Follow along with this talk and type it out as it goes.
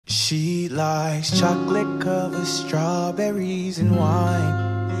She likes chocolate covered strawberries and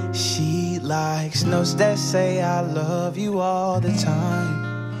wine. She likes notes that say I love you all the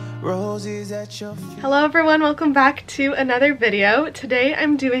time. Roses at your feet. Hello everyone, welcome back to another video. Today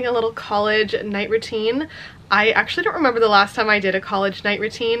I'm doing a little college night routine. I actually don't remember the last time I did a college night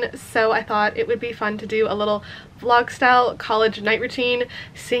routine, so I thought it would be fun to do a little vlog style college night routine,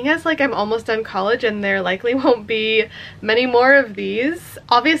 seeing as like I'm almost done college and there likely won't be many more of these.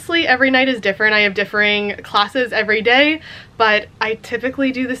 Obviously every night is different. I have differing classes every day, but I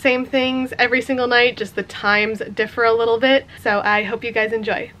typically do the same things every single night, just the times differ a little bit. So I hope you guys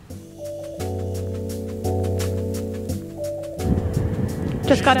enjoy.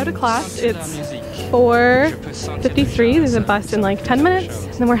 Just got out of class. It's 4:53. There's a bus in like 10 minutes,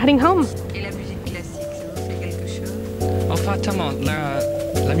 and then we're heading home. Apparemment,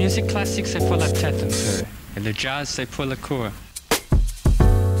 la musique classique c'est pour la tête un peu, et le jazz c'est pour le corps.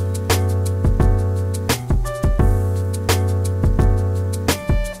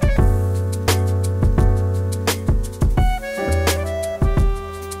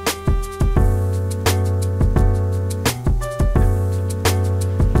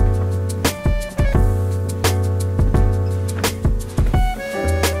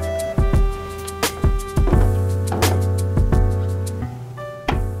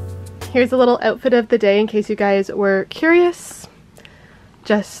 Here's a little outfit of the day in case you guys were curious.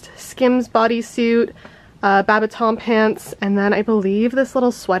 Just Skims bodysuit, Babaton pants, and then I believe this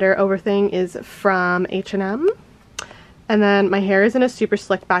little sweater over thing is from H&M. And then my hair is in a super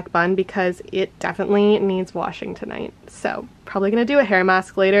slick back bun because it definitely needs washing tonight. So probably gonna do a hair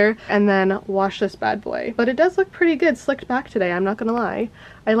mask later and then wash this bad boy. But it does look pretty good slicked back today, I'm not gonna lie.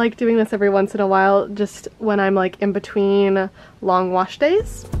 I like doing this every once in a while just when I'm like in between long wash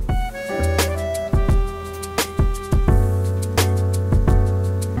days.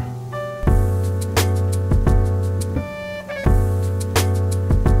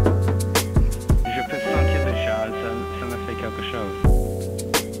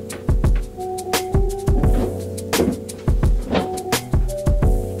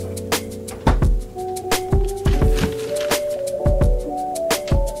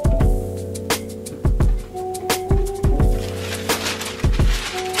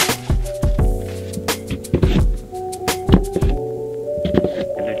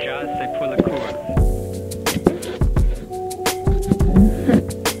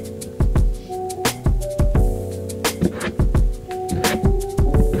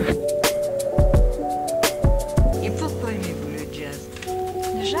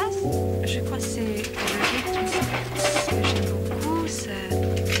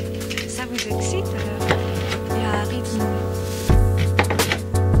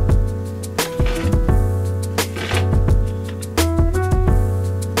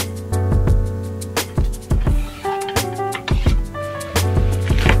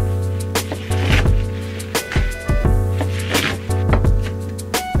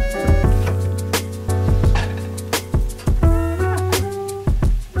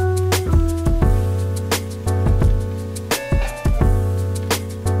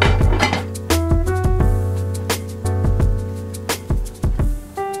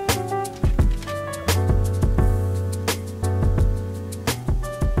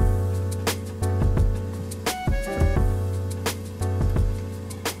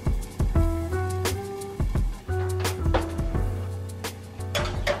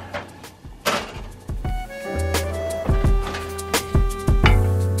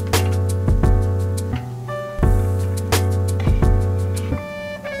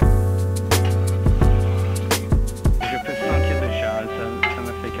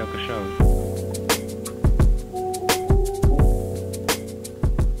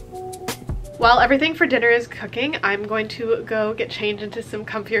 While everything for dinner is cooking, I'm going to go get changed into some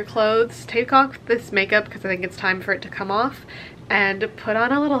comfier clothes, take off this makeup because I think it's time for it to come off, and put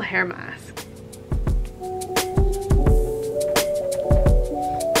on a little hair mask.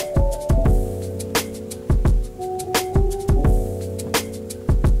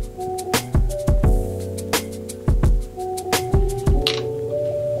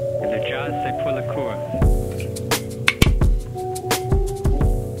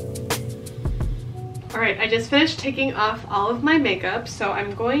 Alright, I just finished taking off all of my makeup, so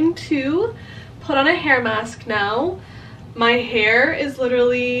I'm going to put on a hair mask now. My hair is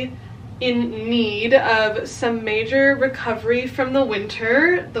literally in need of some major recovery from the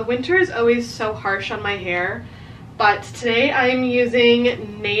winter. The winter is always so harsh on my hair, but today I'm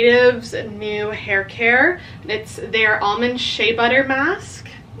using Native's new hair care, and it's their almond shea butter mask.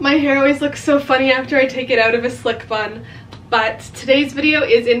 My hair always looks so funny after I take it out of a slick bun, But today's video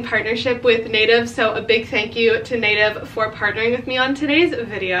is in partnership with Native, so a big thank you to Native for partnering with me on today's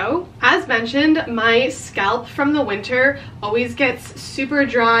video. As mentioned, my scalp from the winter always gets super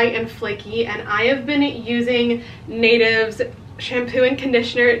dry and flaky, and I have been using Native's shampoo and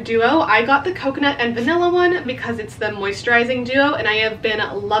conditioner duo. I got the coconut and vanilla one because it's the moisturizing duo, and I have been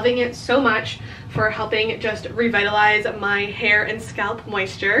loving it so much for helping just revitalize my hair and scalp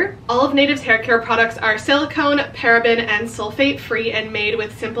moisture. All of Native's hair care products are silicone, paraben, and sulfate free and made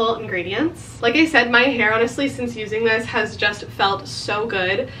with simple ingredients. Like I said, my hair honestly since using this has just felt so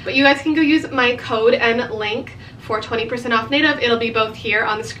good. But you guys can go use my code and link for 20% off Native. It'll be both here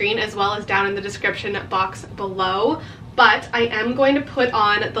on the screen as well as down in the description box below. But I am going to put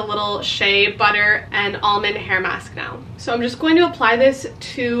on the little shea butter and almond hair mask now. So I'm just going to apply this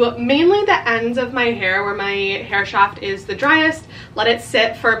to mainly the ends of my hair where my hair shaft is the driest. Let it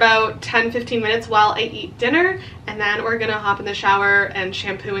sit for about 10-15 minutes while I eat dinner, and then we're gonna hop in the shower and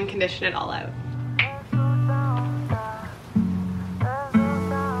shampoo and condition it all out.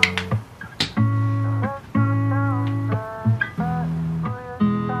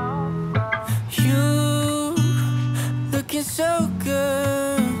 So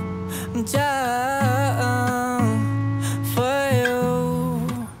good, I'm down for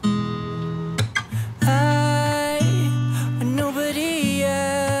you. I want nobody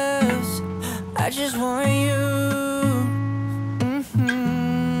else, I just want you.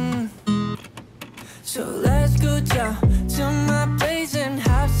 So let's go down to my place and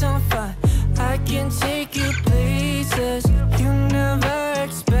have some fun. I can take you places you never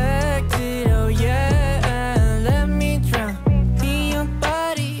expected, oh yeah.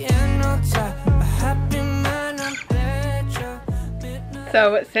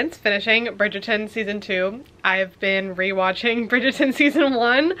 So since finishing Bridgerton season 2, I've been rewatching Bridgerton season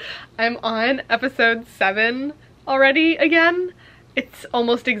 1. I'm on episode 7 already again. It's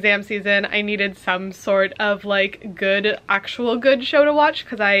almost exam season. I needed some sort of like good, actual good show to watch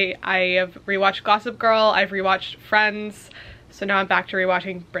because I have rewatched Gossip Girl, I've rewatched Friends, so now I'm back to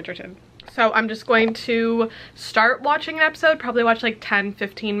rewatching Bridgerton. So I'm just going to start watching an episode, probably watch like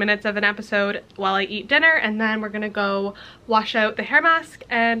 10-15 minutes of an episode while I eat dinner, and then we're gonna go wash out the hair mask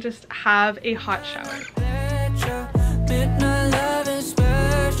and just have a hot shower.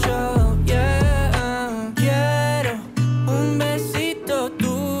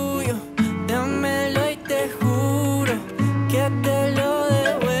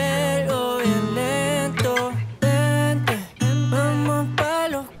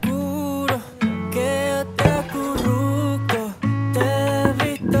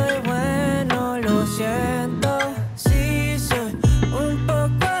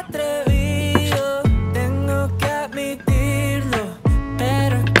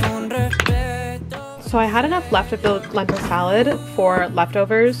 So I had enough left of the lentil salad for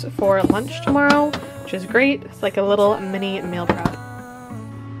leftovers for lunch tomorrow, which is great. It's like a little mini meal prep.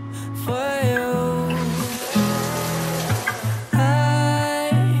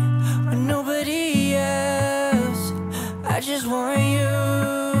 I just want you.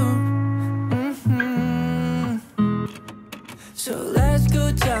 So let's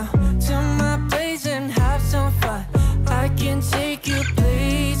go down to my place and have some fun. I can take you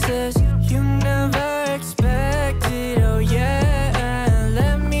places you never expected, oh yeah.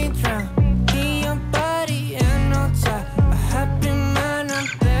 Let me drown in your body and no time. A happy man, I'm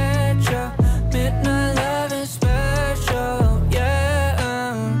better. Midnight love is special,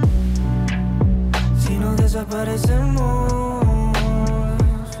 yeah. Si no desaparecemos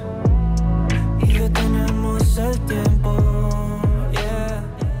y detenemos el tiempo, yeah.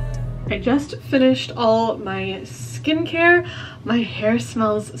 I just finished all my skincare. My hair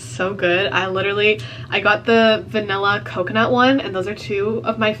smells so good. I got the vanilla coconut one, and those are two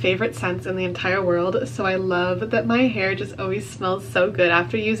of my favorite scents in the entire world, so I love that my hair just always smells so good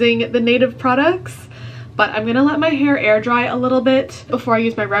after using the Native products. But I'm gonna let my hair air dry a little bit before I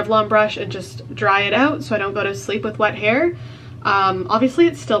use my Revlon brush and just dry it out so I don't go to sleep with wet hair. Obviously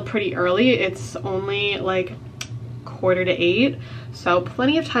it's still pretty early. It's only like 7:45, so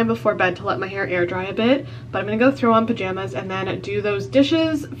plenty of time before bed to let my hair air dry a bit. But I'm gonna go throw on pajamas and then do those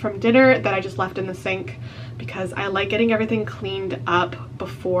dishes from dinner that I just left in the sink, because I like getting everything cleaned up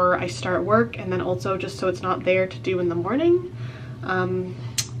before I start work, and then also just so it's not there to do in the morning.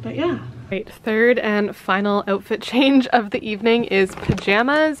 But yeah. Right, third and final outfit change of the evening is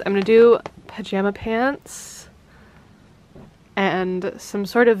pajamas. I'm gonna do pajama pants and some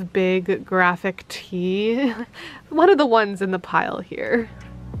sort of big graphic tee. One of the ones in the pile here.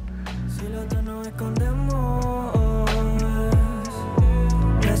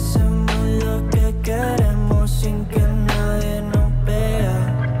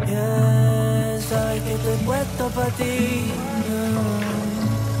 que estoy puesto pa' ti, no,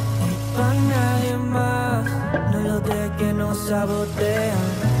 pa' nadie más. No lo dejes que nos sabotean.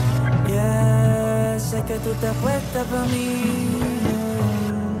 Yeah, sé que tú estás puesta pa' mí,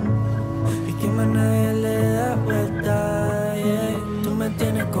 y que más nadie le da vuelta. Yeah, tú me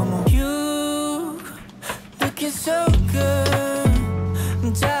tienes como you, looking so good,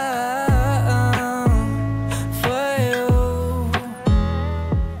 down for you.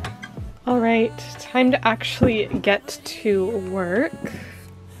 Alright, time to actually get to work.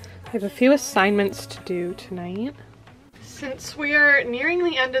 I have a few assignments to do tonight. Since we are nearing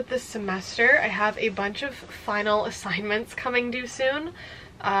the end of this semester, I have a bunch of final assignments coming due soon.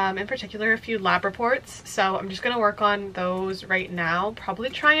 In particular, a few lab reports. So I'm just going to work on those right now. Probably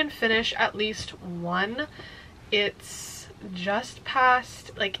try and finish at least one. It's just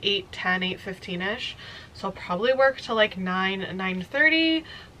past like 8:10, 8:15-ish. So I'll probably work till like 9, 9:30.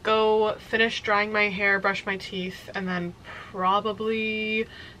 Go finish drying my hair, brush my teeth, and then probably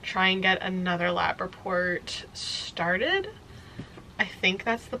try and get another lab report started. I think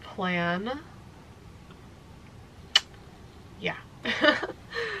that's the plan. Yeah.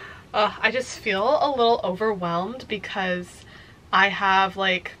 I just feel a little overwhelmed because I have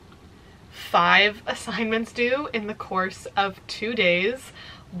like 5 assignments due in the course of 2 days.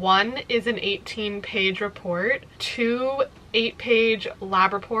 One is an 18-page report, 2 8-page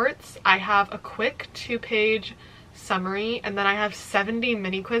lab reports. I have a quick 2-page summary, and then I have 70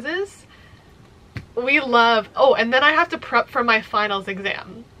 mini quizzes. We love, oh, and then I have to prep for my finals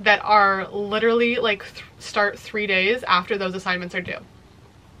exam that are literally like start 3 days after those assignments are due.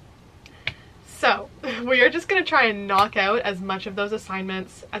 So we are just gonna try and knock out as much of those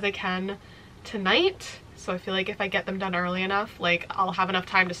assignments as I can tonight. So I feel like if I get them done early enough, like I'll have enough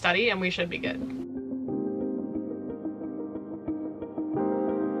time to study and we should be good.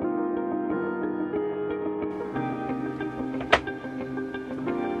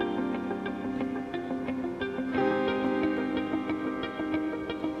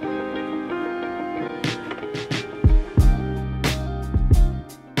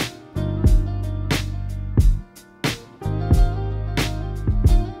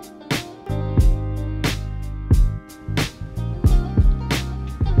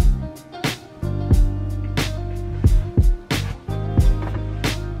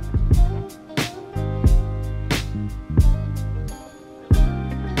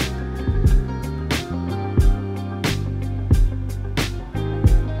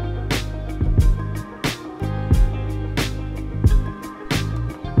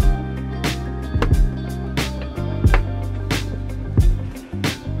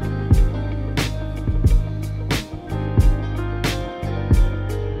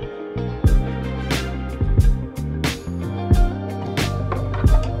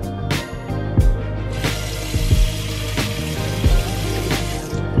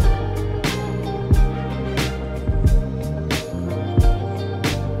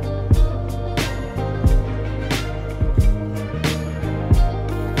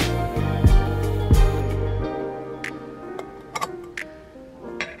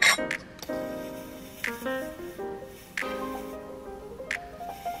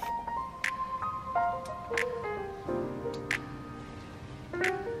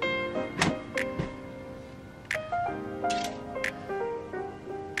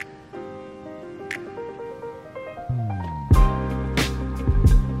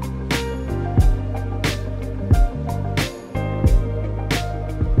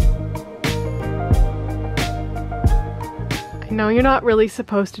 I know you're not really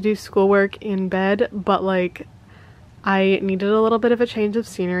supposed to do schoolwork in bed, but like I needed a little bit of a change of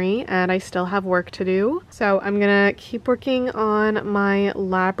scenery and I still have work to do. So I'm gonna keep working on my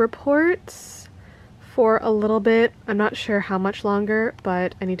lab reports for a little bit. I'm not sure how much longer,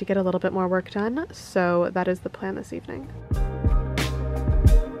 but I need to get a little bit more work done. So that is the plan this evening.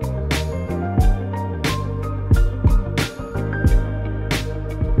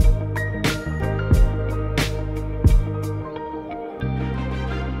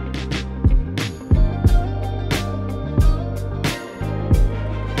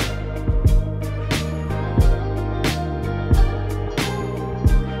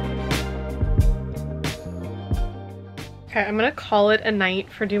 Okay, I'm gonna call it a night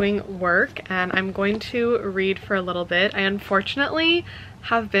for doing work and I'm going to read for a little bit. I unfortunately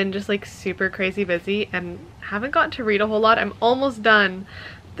have been just like super crazy busy and haven't gotten to read a whole lot. I'm almost done.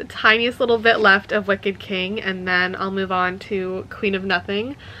 The tiniest little bit left of Wicked King and then I'll move on to Queen of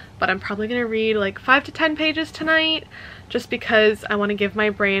Nothing. but I'm probably gonna read like 5 to 10 pages tonight just because I want to give my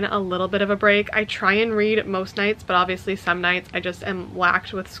brain a little bit of a break. I try and read most nights, but obviously some nights I just am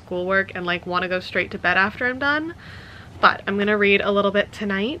whacked with schoolwork and like want to go straight to bed after I'm done. But I'm gonna read a little bit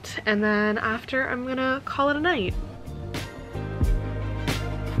tonight, and then after I'm gonna call it a night.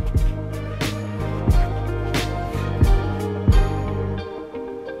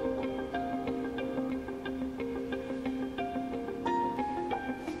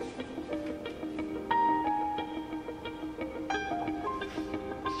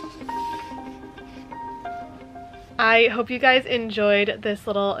 I hope you guys enjoyed this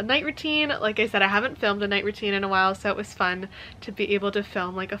little night routine. Like I said, I haven't filmed a night routine in a while, so it was fun to be able to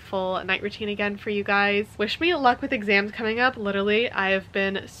film like a full night routine again for you guys. Wish me luck with exams coming up. Literally, I have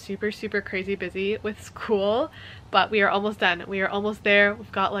been super crazy busy with school, but we are almost done. We are almost there.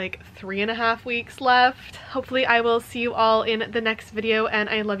 We've got like 3.5 weeks left. Hopefully I will see you all in the next video, and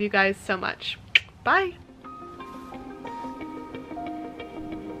I love you guys so much. Bye!